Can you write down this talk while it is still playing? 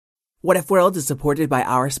What If World is supported by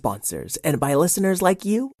our sponsors and by listeners like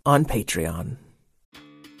you on Patreon.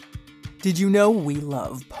 Did you know we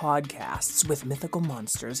love podcasts with mythical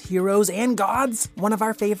monsters, heroes, and gods? One of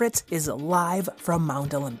our favorites is Live from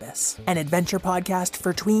Mount Olympus, an adventure podcast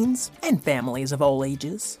for tweens and families of all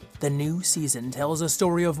ages. The new season tells a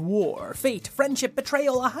story of war, fate, friendship,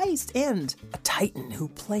 betrayal, a heist, and a titan who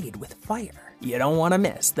played with fire. You don't want to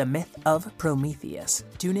miss the myth of Prometheus.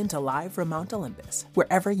 Tune in to Live from Mount Olympus,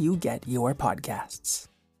 wherever you get your podcasts.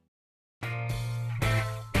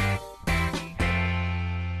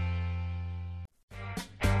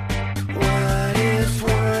 What if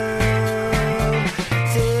world?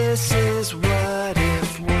 This is What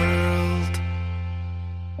If World.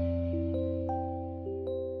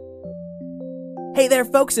 Hey there,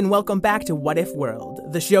 folks, and welcome back to What If World,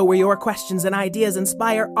 the show where your questions and ideas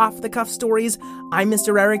inspire off-the-cuff stories. I'm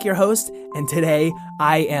Mr. Eric, your host, and today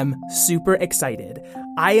I am super excited.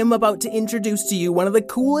 I am about to introduce to you one of the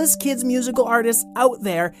coolest kids musical artists out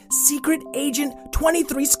there, Secret Agent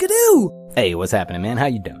 23 Skidoo. Hey, what's happening, man? How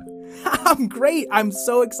you doing? I'm great. I'm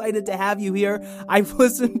so excited to have you here. I've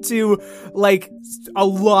listened to a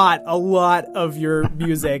lot of your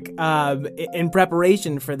music in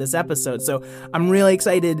preparation for this episode, so I'm really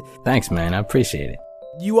excited. Thanks, man. I appreciate it.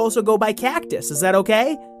 You also go by Cactus. Is that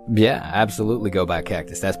okay? Yeah, I absolutely go by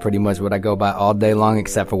Cactus. That's pretty much what I go by all day long,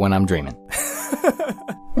 except for when I'm dreaming.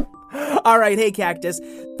 All right, hey, Cactus.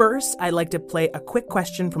 First, I'd like to play a quick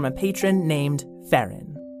question from a patron named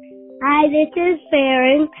Farron. Hi, this is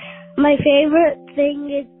Farron. My favorite thing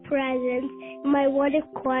is presents. My what if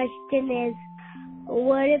question is,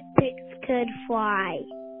 what if pigs could fly?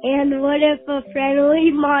 And what if a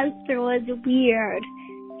friendly monster was weird?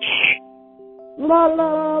 La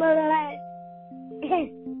la la la.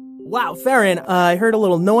 Wow, Farron, I heard a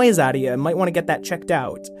little noise out of you. Might want to get that checked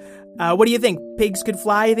out. What do you think? Pigs could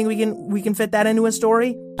fly? You think we can fit that into a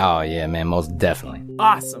story? Oh, yeah, man, most definitely.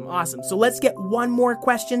 Awesome. So let's get one more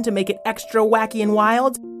question to make it extra wacky and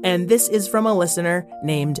wild. And this is from a listener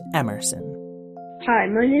named Emerson. Hi,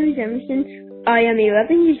 my name is Emerson. I am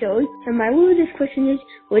 11 years old, and my weirdest question is,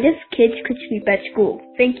 what if kids could sleep at school?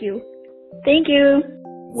 Thank you. Thank you.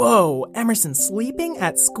 Whoa, Emerson sleeping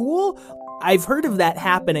at school? I've heard of that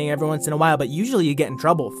happening every once in a while, but usually you get in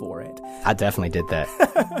trouble for it. I definitely did that.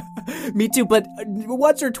 Me too, but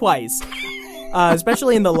once or twice.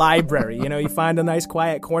 Especially in the library, you find a nice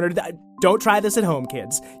quiet corner. Don't try this at home,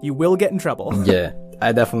 kids. You will get in trouble. Yeah,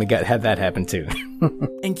 I definitely had that happen too.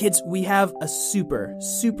 And kids, we have a super,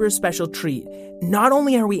 super special treat. Not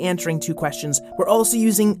only are we answering 2 questions, we're also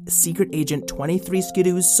using Secret Agent 23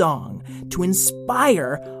 Skidoo's song to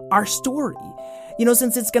inspire our story.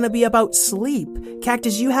 Since it's going to be about sleep,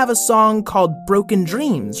 Cactus, you have a song called Broken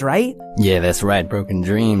Dreams, right? Yeah, that's right. Broken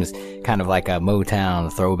Dreams, kind of like a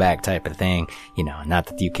Motown throwback type of thing. Not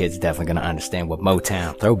that you kids are definitely going to understand what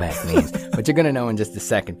Motown throwback means, but you're going to know in just a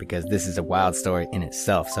second because this is a wild story in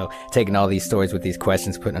itself. So taking all these stories with these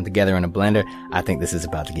questions, putting them together in a blender, I think this is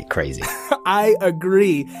about to get crazy. I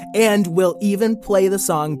agree. And we'll even play the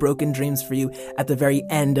song Broken Dreams for you at the very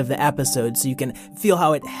end of the episode so you can feel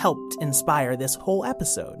how it helped inspire this whole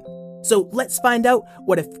episode. So let's find out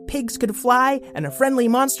what if pigs could fly and a friendly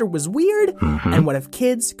monster was weird, and what if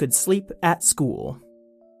kids could sleep at school.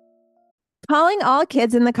 Calling all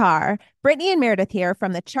kids in the car. Brittany and Meredith here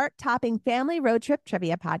from the chart-topping Family Road Trip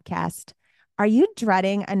Trivia Podcast. Are you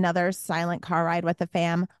dreading another silent car ride with the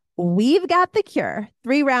fam? We've got the cure.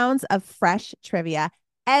 3 rounds of fresh trivia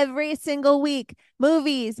every single week.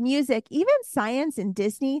 Movies, music, even science and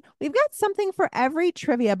Disney. We've got something for every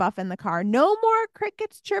trivia buff in the car. No more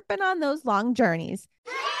crickets chirping on those long journeys.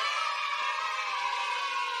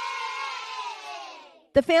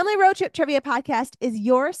 The Family Road Trip Trivia Podcast is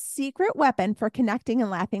your secret weapon for connecting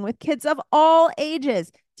and laughing with kids of all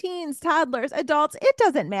ages. Teens, toddlers, adults, it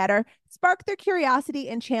doesn't matter. Spark their curiosity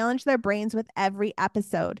and challenge their brains with every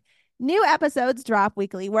episode. New episodes drop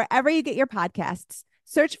weekly wherever you get your podcasts.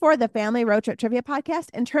 Search for the Family Road Trip Trivia Podcast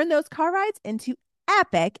and turn those car rides into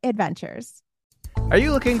epic adventures. Are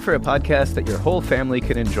you looking for a podcast that your whole family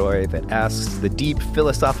can enjoy that asks the deep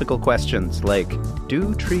philosophical questions like,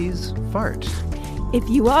 do trees fart? If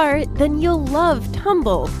you are, then you'll love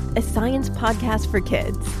Tumble, a science podcast for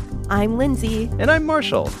kids. I'm Lindsay. And I'm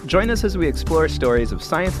Marshall. Join us as we explore stories of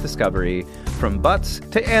science discovery, from butts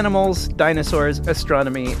to animals, dinosaurs,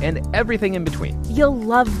 astronomy, and everything in between. You'll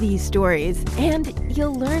love these stories, and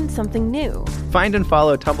you'll learn something new. Find and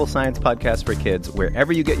follow Tumble Science Podcast for Kids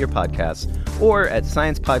wherever you get your podcasts, or at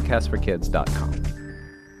sciencepodcastforkids.com.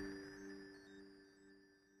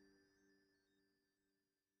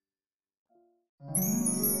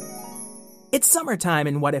 It's summertime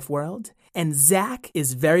in What If World, and Zach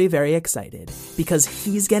is very, very excited because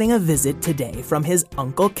he's getting a visit today from his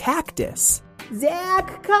Uncle Cactus.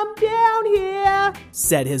 "Zach, come down here,"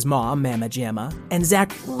 said his mom, Mama Jamma, and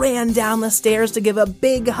Zach ran down the stairs to give a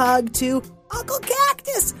big hug to Uncle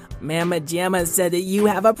Cactus. "Mama Jamma said that you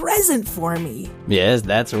have a present for me." Yes,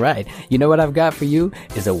 that's right. You know what I've got for you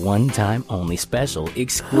is a one-time only special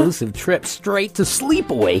exclusive trip straight to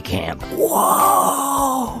sleepaway camp.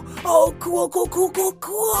 Whoa! Oh,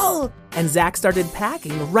 cool. And Zach started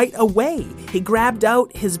packing right away. He grabbed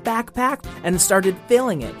out his backpack and started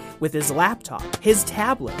filling it with his laptop, his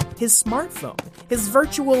tablet, his smartphone, his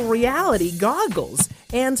virtual reality goggles,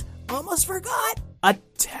 and almost forgot, a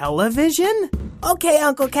television? Okay,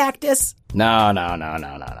 Uncle Cactus. No.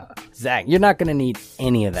 Zach, you're not going to need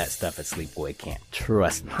any of that stuff at sleepaway camp.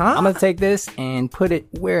 Trust me. Huh? I'm going to take this and put it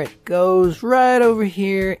where it goes, right over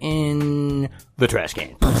here in the trash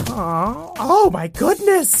can. Oh my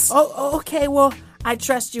goodness. Oh, okay, well, I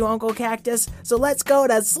trust you, Uncle Cactus. So let's go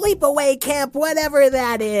to sleepaway camp, whatever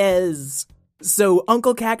that is. So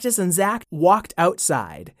Uncle Cactus and Zach walked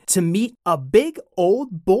outside to meet a big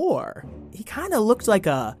old boar. He kind of looked like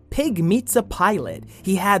a pig meets a pilot.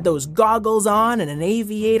 He had those goggles on and an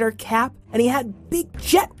aviator cap, and he had big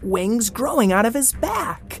jet wings growing out of his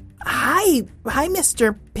back. Hi,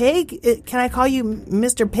 Mr. Pig. Can I call you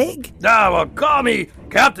Mr. Pig? Well, call me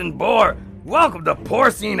Captain Boar. Welcome to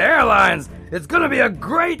Porcine Airlines. It's gonna be a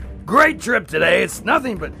great trip today. It's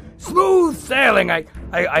nothing but smooth sailing,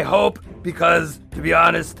 I hope, because, to be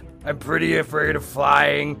honest, I'm pretty afraid of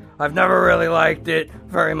flying. I've never really liked it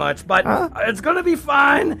very much, but it's gonna be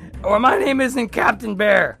fine. Or my name isn't Captain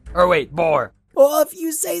Bear. Or wait, Boar. Well, if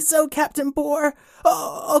you say so, Captain Boar.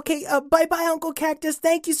 Oh, okay, bye-bye, Uncle Cactus.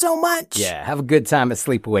 Thank you so much. Yeah, have a good time at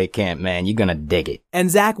sleepaway camp, man. You're going to dig it. And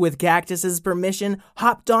Zach, with Cactus's permission,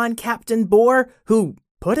 hopped on Captain Boar, who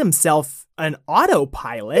put himself an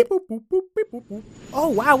autopilot. Oh,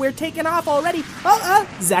 wow, we're taking off already.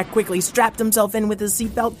 Zach quickly strapped himself in with his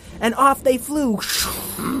seatbelt, and off they flew.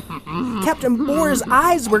 Captain Boar's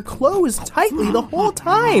eyes were closed tightly the whole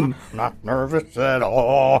time. Not nervous at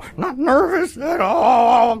all.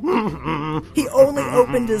 He only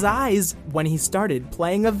opened his eyes when he started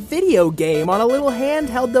playing a video game on a little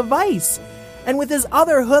handheld device. And with his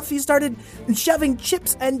other hoof, he started shoving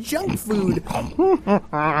chips and junk food.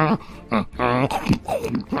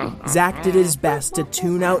 Zach did his best to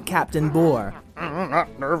tune out Captain Boar.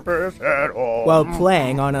 Not nervous at all. While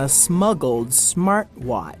playing on a smuggled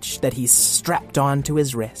smartwatch that he strapped onto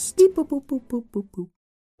his wrist. Beep, boop, boop, boop, boop, boop, boop.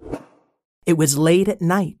 It was late at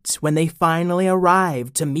night when they finally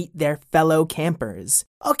arrived to meet their fellow campers.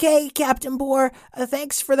 Okay, Captain Boar,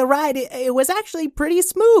 thanks for the ride. It was actually pretty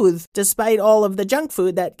smooth, despite all of the junk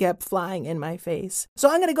food that kept flying in my face. So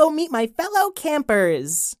I'm gonna go meet my fellow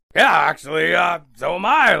campers. Yeah, actually, so am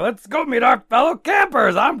I. Let's go meet our fellow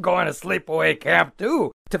campers. I'm going to sleepaway camp,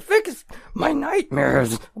 too, to fix my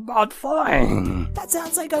nightmares about flying. That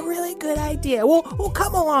sounds like a really good idea. Well,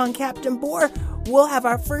 come along, Captain Boar. We'll have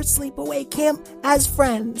our first sleepaway camp as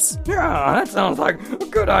friends. Yeah, that sounds like a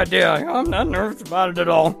good idea. I'm not nervous about it at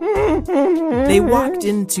all. They walked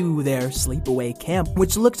into their sleepaway camp,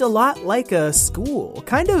 which looked a lot like a school,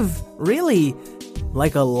 kind of really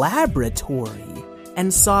like a laboratory,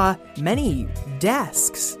 and saw many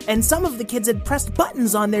desks. And some of the kids had pressed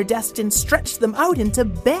buttons on their desks and stretched them out into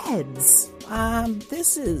beds.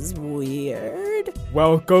 This is weird.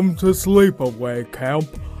 Welcome to Sleepaway Camp.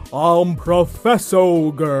 I'm Professor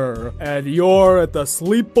Ogre, and you're at the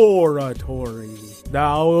Sleeporatory.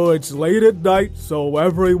 Now it's late at night, so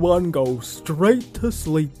everyone goes straight to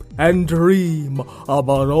sleep and dream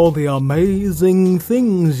about all the amazing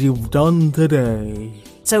things you've done today.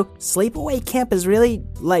 So sleepaway camp is really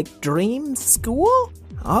like dream school?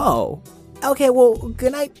 Oh. Okay, well,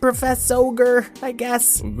 good night, Professor Ogre, I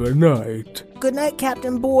guess. Good night. Good night,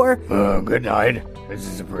 Captain Boar. Good night. This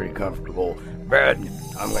is a pretty comfortable bed.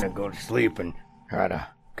 I'm gonna go to sleep and try to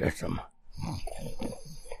get some.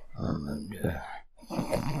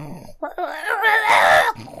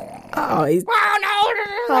 Oh, he's...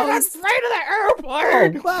 That's right of the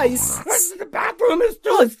airplane. Oh, he's... The bathroom is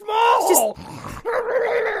too small.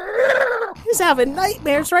 He's having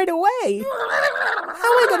nightmares right away. How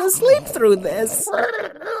am I going to sleep through this?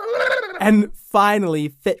 And finally,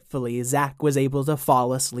 fitfully, Zach was able to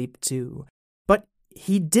fall asleep too. But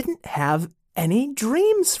he didn't have any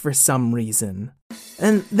dreams for some reason.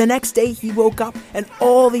 And the next day he woke up and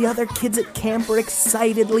all the other kids at camp were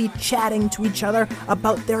excitedly chatting to each other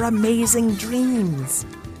about their amazing dreams.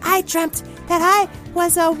 I dreamt that I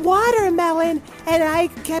was a watermelon and I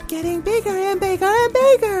kept getting bigger and bigger and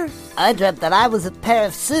bigger. I dreamt that I was a pair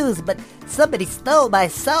of shoes, but somebody stole my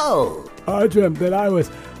soul. I dreamt that I was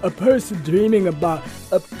a person dreaming about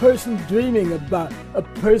a person dreaming about a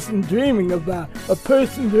person dreaming about a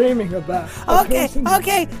person dreaming about a person.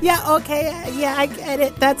 Okay, yeah, I get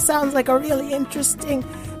it. That sounds like a really interesting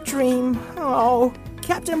dream. Oh,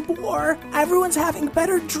 Captain Boar, everyone's having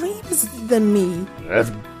better dreams than me. That's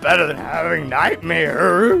better than having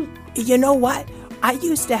nightmares. You know what? I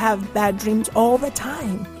used to have bad dreams all the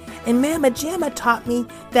time. And Mama Jamma taught me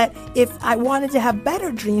that if I wanted to have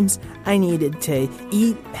better dreams, I needed to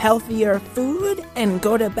eat healthier food and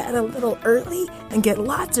go to bed a little early and get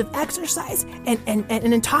lots of exercise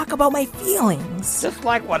and talk about my feelings. Just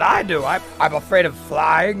like what I do. I'm afraid of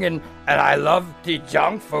flying and I love to eat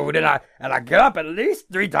junk food and I get up at least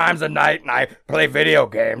 3 times a night and I play video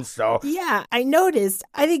games, so. Yeah, I noticed.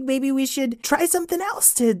 I think maybe we should try something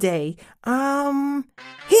else today.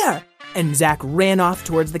 Here. And Zach ran off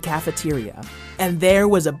towards the cafeteria. And there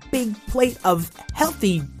was a big plate of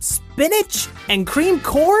healthy spinach and creamed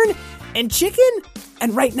corn and chicken.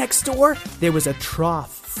 And right next door, there was a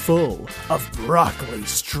trough full of broccoli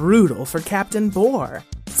strudel for Captain Boar.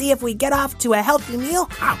 See if we get off to a healthy meal.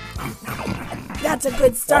 That's a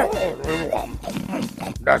good start.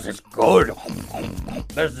 This is good.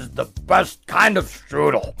 This is the best kind of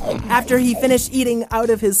strudel. After he finished eating out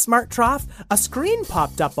of his smart trough, a screen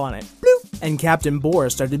popped up on it. Bloop. And Captain Boar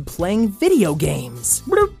started playing video games.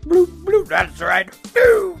 Bloop, bloop, bloop. That's right.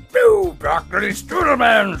 Bloop, bloop. Broccoli strudel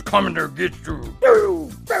man's coming to get you.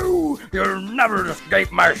 Bloop, bloop. You'll never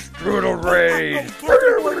escape my strudel rage.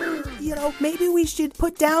 Captain Boar, maybe we should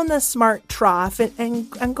put down the smart trough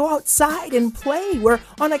and go outside and play. We're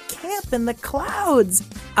on a camp in the clouds.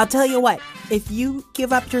 I'll tell you what, if you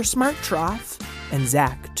give up your smart trough, and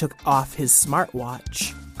Zach took off his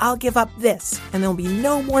smartwatch, I'll give up this, and there'll be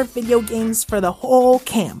no more video games for the whole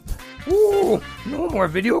camp. Ooh, no more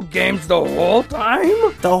video games the whole time?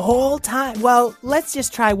 The whole time? Well, let's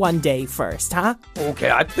just try one day first, huh? Okay,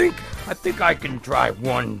 I think I can try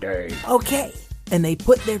one day. Okay. And they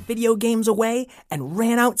put their video games away and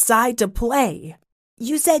ran outside to play.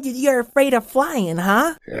 You said you're afraid of flying,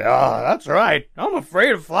 huh? Yeah, that's right. I'm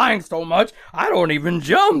afraid of flying so much, I don't even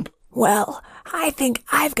jump. Well, I think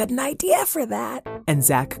I've got an idea for that. And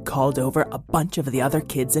Zach called over a bunch of the other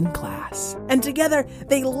kids in class. And together,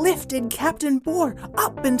 they lifted Captain Boar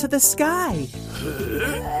up into the sky.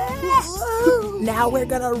 Now we're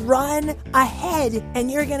gonna run ahead, and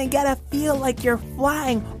you're gonna get a feel like you're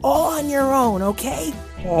flying all on your own, okay?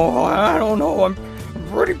 Oh, I don't know. I'm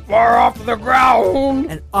pretty far off the ground.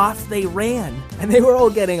 And off they ran. And they were all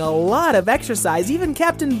getting a lot of exercise. Even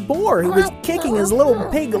Captain Boar, who was kicking his little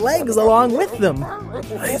pig legs along with them.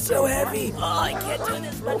 I'm so heavy. Oh, I can't do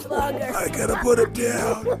this much longer. I gotta put him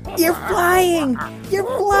down. You're flying. You're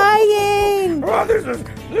flying. Oh, this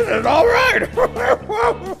is all right.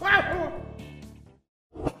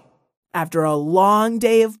 After a long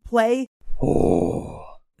day of play,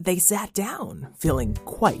 they sat down, feeling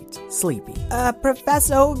quite sleepy.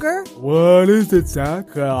 Professor Ogre? What is it,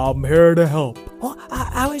 Zach? I'm here to help. Well,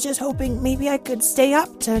 I was just hoping maybe I could stay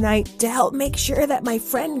up tonight to help make sure that my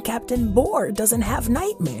friend Captain Boar doesn't have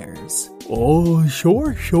nightmares. Oh,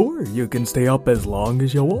 sure. You can stay up as long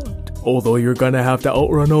as you want. Although you're gonna have to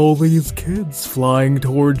outrun all these kids flying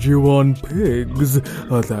towards you on pigs.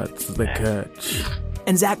 That's the catch.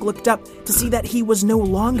 And Zach looked up to see that he was no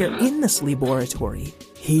longer in the sleeporatory.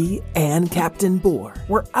 He and Captain Boar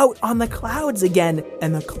were out on the clouds again,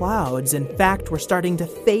 and the clouds, in fact, were starting to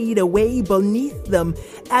fade away beneath them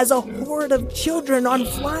as a horde of children on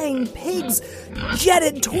flying pigs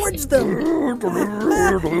jetted towards them.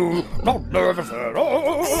 Not nervous at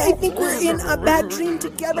all. I think we're in a bad dream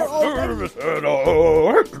together already. Nervous at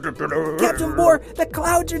all. Captain Boar, the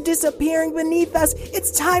clouds are disappearing beneath us.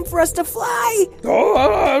 It's time for us to fly. Oh,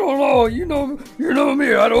 I don't know. You know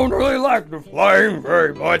me. I don't really like the flying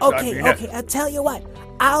very much. Okay, I'll tell you what.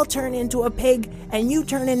 I'll turn into a pig, and you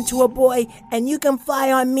turn into a boy, and you can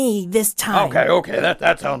fly on me this time. Okay,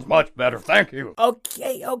 that sounds much better. Thank you.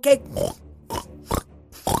 Okay.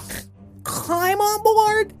 Climb on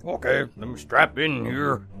board. Okay, let me strap in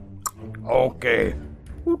here. Okay.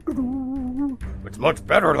 It's much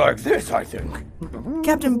better like this, I think.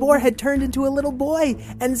 Captain Boar had turned into a little boy,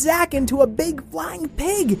 and Zach into a big flying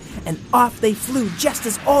pig, and off they flew just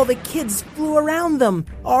as all the kids flew around them.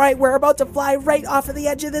 All right, we're about to fly right off of the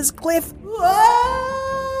edge of this cliff.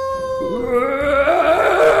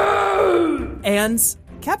 And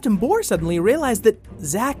Captain Boar suddenly realized that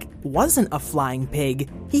Zach wasn't a flying pig.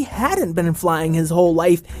 He hadn't been flying his whole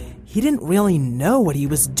life. he didn't really know what he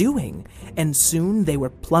was doing, and soon they were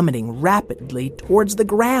plummeting rapidly towards the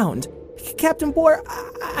ground. Captain Boar,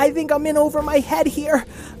 I think I'm in over my head here.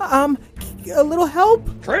 A little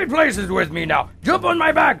help? Trade places with me now. Jump on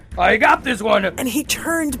my back. I got this one. And he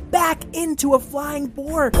turned back into a flying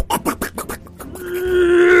boar.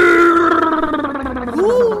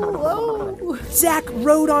 Ooh, Zach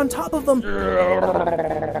rode on top of them.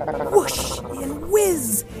 Whoosh and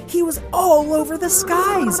whiz. He was all over the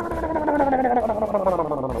skies.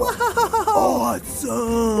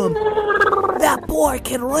 Awesome! That boar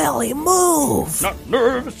can really move! Not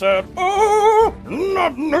nervous at all.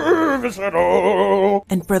 Not nervous at all.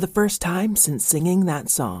 And for the first time since singing that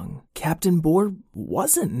song, Captain Boar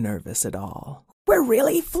wasn't nervous at all. We're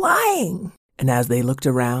really flying! And as they looked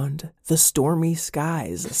around, the stormy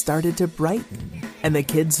skies started to brighten, and the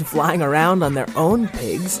kids flying around on their own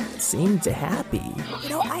pigs seemed happy. You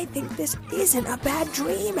know, I think this isn't a bad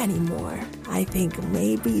dream anymore. I think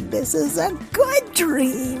maybe this is a good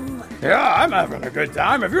dream. Yeah, I'm having a good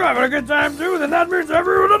time. If you're having a good time too, then that means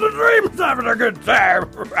everyone in the dream is having a good time.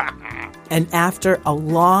 And after a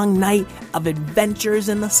long night of adventures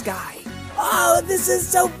in the sky, oh, this is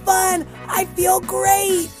so fun! I feel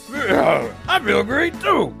great! Yeah, I feel great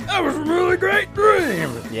too. That was a really great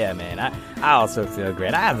dream. Yeah, man, I also feel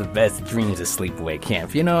great. I have the best dreams at sleepaway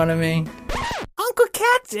camp, you know what I mean? Uncle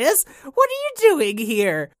Cactus, what are you doing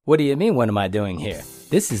here? What do you mean, what am I doing here?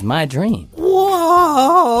 This is my dream.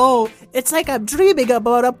 Whoa! It's like I'm dreaming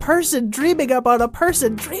about a person, dreaming about a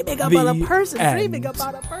person, dreaming about a person, dreaming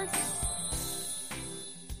about a person.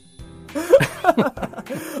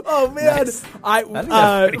 Oh man, Nice.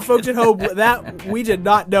 folks at home, that we did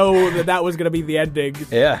not know that was going to be the ending.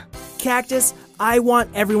 Yeah. Cactus, I want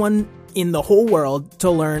everyone in the whole world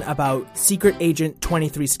to learn about Secret Agent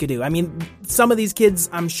 23 Skidoo. I mean, some of these kids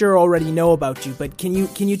I'm sure already know about you, but can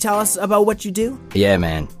you tell us about what you do? Yeah,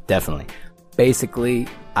 man, definitely. Basically,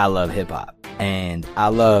 I love hip hop, and I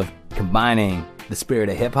love combining the spirit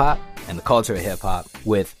of hip hop and the culture of hip hop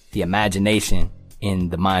with the imagination in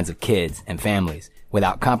the minds of kids and families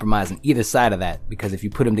without compromising either side of that, because if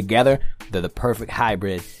you put them together, they're the perfect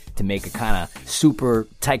hybrid to make a kind of super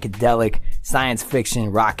psychedelic science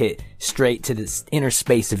fiction rocket straight to the inner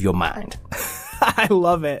space of your mind. I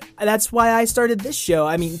love it. That's why I started this show.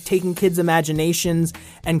 I mean, taking kids' imaginations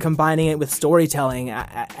and combining it with storytelling.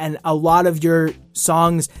 And a lot of your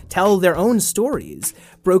songs tell their own stories.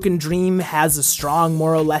 Broken Dream has a strong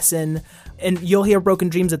moral lesson. And you'll hear Broken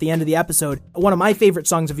Dreams at the end of the episode. One of my favorite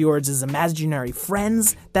songs of yours is Imaginary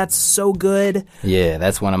Friends. That's so good. Yeah,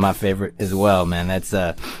 that's one of my favorite as well, man. That's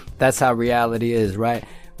how reality is, right?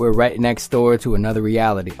 We're right next door to another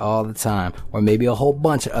reality all the time, or maybe a whole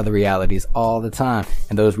bunch of other realities all the time.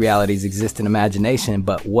 And those realities exist in imagination,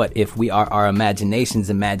 but what if we are our imagination's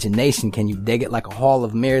imagination? Can you dig it? Like a hall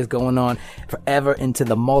of mirrors going on forever into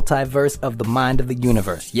the multiverse of the mind of the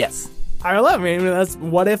universe. Yes. I love it. I mean, that's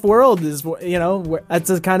what if world is, that's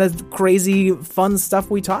the kind of crazy, fun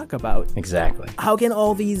stuff we talk about. Exactly. How can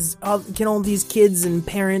all these kids and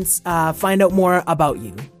parents find out more about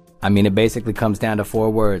you? I mean, it basically comes down to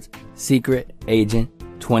 4 words. Secret Agent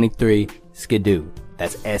 23 Skidoo.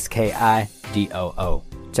 That's Skidoo.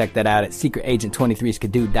 Check that out at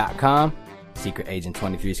secretagent23skidoo.com. Secret Agent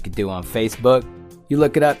 23 Skidoo on Facebook. You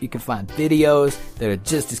look it up, you can find videos that are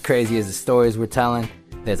just as crazy as the stories we're telling.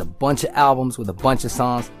 There's a bunch of albums with a bunch of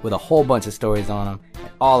songs with a whole bunch of stories on them.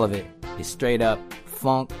 And all of it is straight up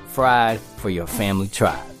funk fried for your family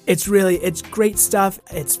tribe. It's great stuff.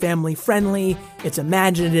 It's family friendly. It's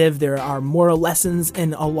imaginative. There are moral lessons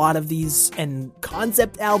in a lot of these and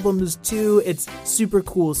concept albums too. It's super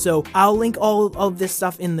cool. So I'll link all of this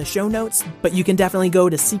stuff in the show notes, but you can definitely go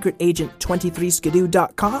to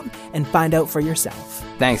secretagent23skidoo.com and find out for yourself.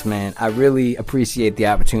 Thanks, man. I really appreciate the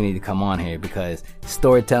opportunity to come on here because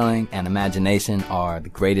storytelling and imagination are the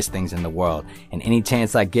greatest things in the world. And any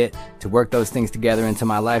chance I get to work those things together into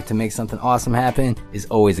my life to make something awesome happen is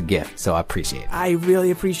always a gift. So I appreciate it. I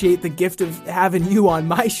really appreciate the gift of having you on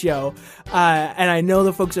my show. And I know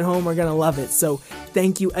the folks at home are going to love it. So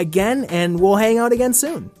thank you again, and we'll hang out again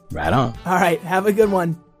soon. Right on. All right. Have a good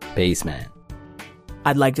one. Peace, man.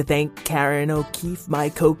 I'd like to thank Karen O'Keefe, my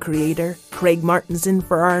co-creator, Craig Martinson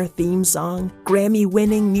for our theme song,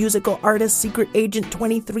 Grammy-winning musical artist Secret Agent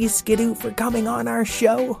 23 Skidoo for coming on our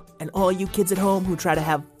show, and all you kids at home who try to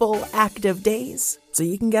have full active days so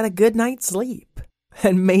you can get a good night's sleep,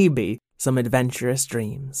 and maybe some adventurous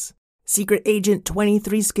dreams. Secret Agent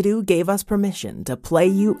 23 Skidoo gave us permission to play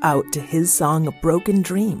you out to his song Broken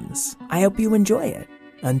Dreams. I hope you enjoy it.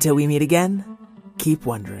 Until we meet again, keep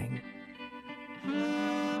wondering.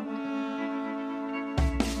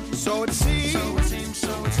 So it seems,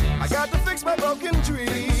 I got to fix my broken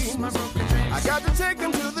dreams. I got to take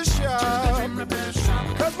them to the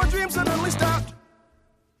shop, cause my dreams suddenly stopped.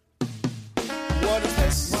 What is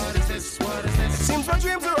this? It seems my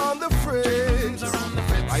dreams are on the fridge.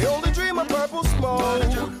 I only dream of purple smoke.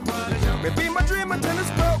 Maybe my dream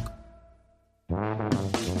antenna's broke.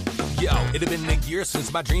 Yo, it had been a year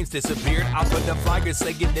since my dreams disappeared. I put the flyers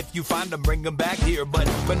saying if you find them, bring them back here. But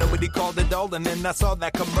nobody called it all, and then I saw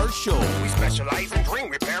that commercial. We specialize in dream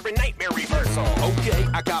repair and nightmare reversal. Okay,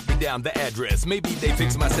 I copied down the address. Maybe they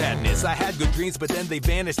fixed my sadness. I had good dreams, but then they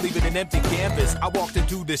vanished, leaving an empty canvas. I walked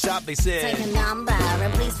into the shop, they said, take a number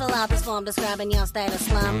and please fill out this form describing your state of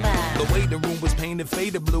slumber. The waiting room was painted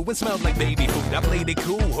faded blue and smelled like baby food. I played it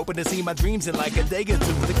cool, hoping to see my dreams in like a day or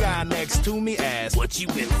two. The guy next to me asked, what you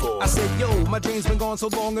in for? I said, yo, my dreams been gone so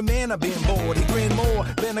long, and man, I've been bored. He grinned more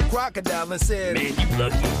than a crocodile and said, man, you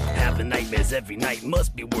lucky. Having nightmares every night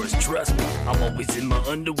must be worse, trust me. I'm always in my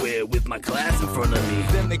underwear with my class in front of me.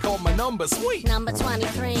 Then they called my number, sweet. Number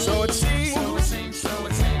 23. So it seems,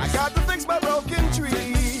 I got to fix my broken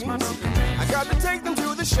dreams. I got to take them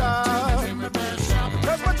to the shop,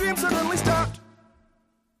 cause my dreams suddenly stopped.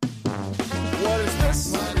 What is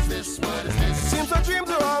this? Seems my dreams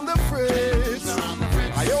are on the fridge.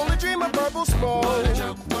 I only dream of purple smoke.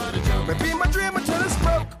 Maybe my dream antenna's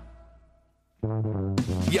broke.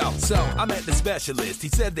 Yo, so I met the specialist. He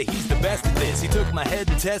said that he's the best at this. He took my head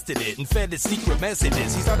and tested it and fed it secret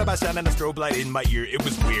messages. He started by shining a strobe light in my ear. It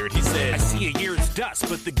was weird. He said, I see a year's dust,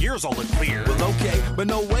 but the gears all look clear. Well, okay, but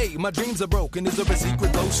no way. My dreams are broken. Is there a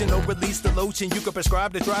secret lotion or release the lotion you could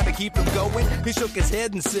prescribe to try to keep them going? He shook his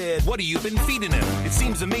head and said, what have you been feeding him? It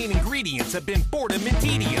seems the main ingredients have been boredom and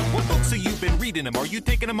tedium. What books have you been reading him? Are you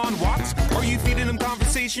taking him on walks? Are you feeding him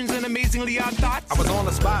conversations and amazingly odd thoughts? I was on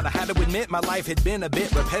the spot. I had to admit my life had been a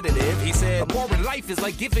bit repetitive. He said, a boring life is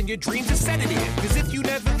like giving your dreams a sedative. Cause if you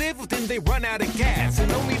never live, then they run out of gas.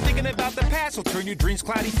 And only thinking about the past will turn your dreams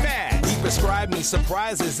cloudy fast. He prescribed me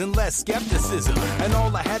surprises and less skepticism. And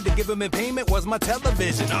all I had to give him in payment was my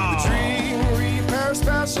television. The dream repair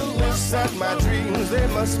specialist said my dreams, they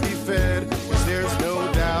must be fed. Cause there's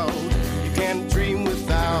no doubt you can't dream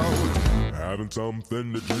without having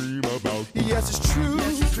something to dream about. Yes, it's true.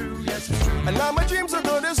 And now my dreams are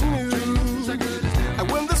good as new. And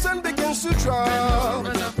when the sun begins to drop,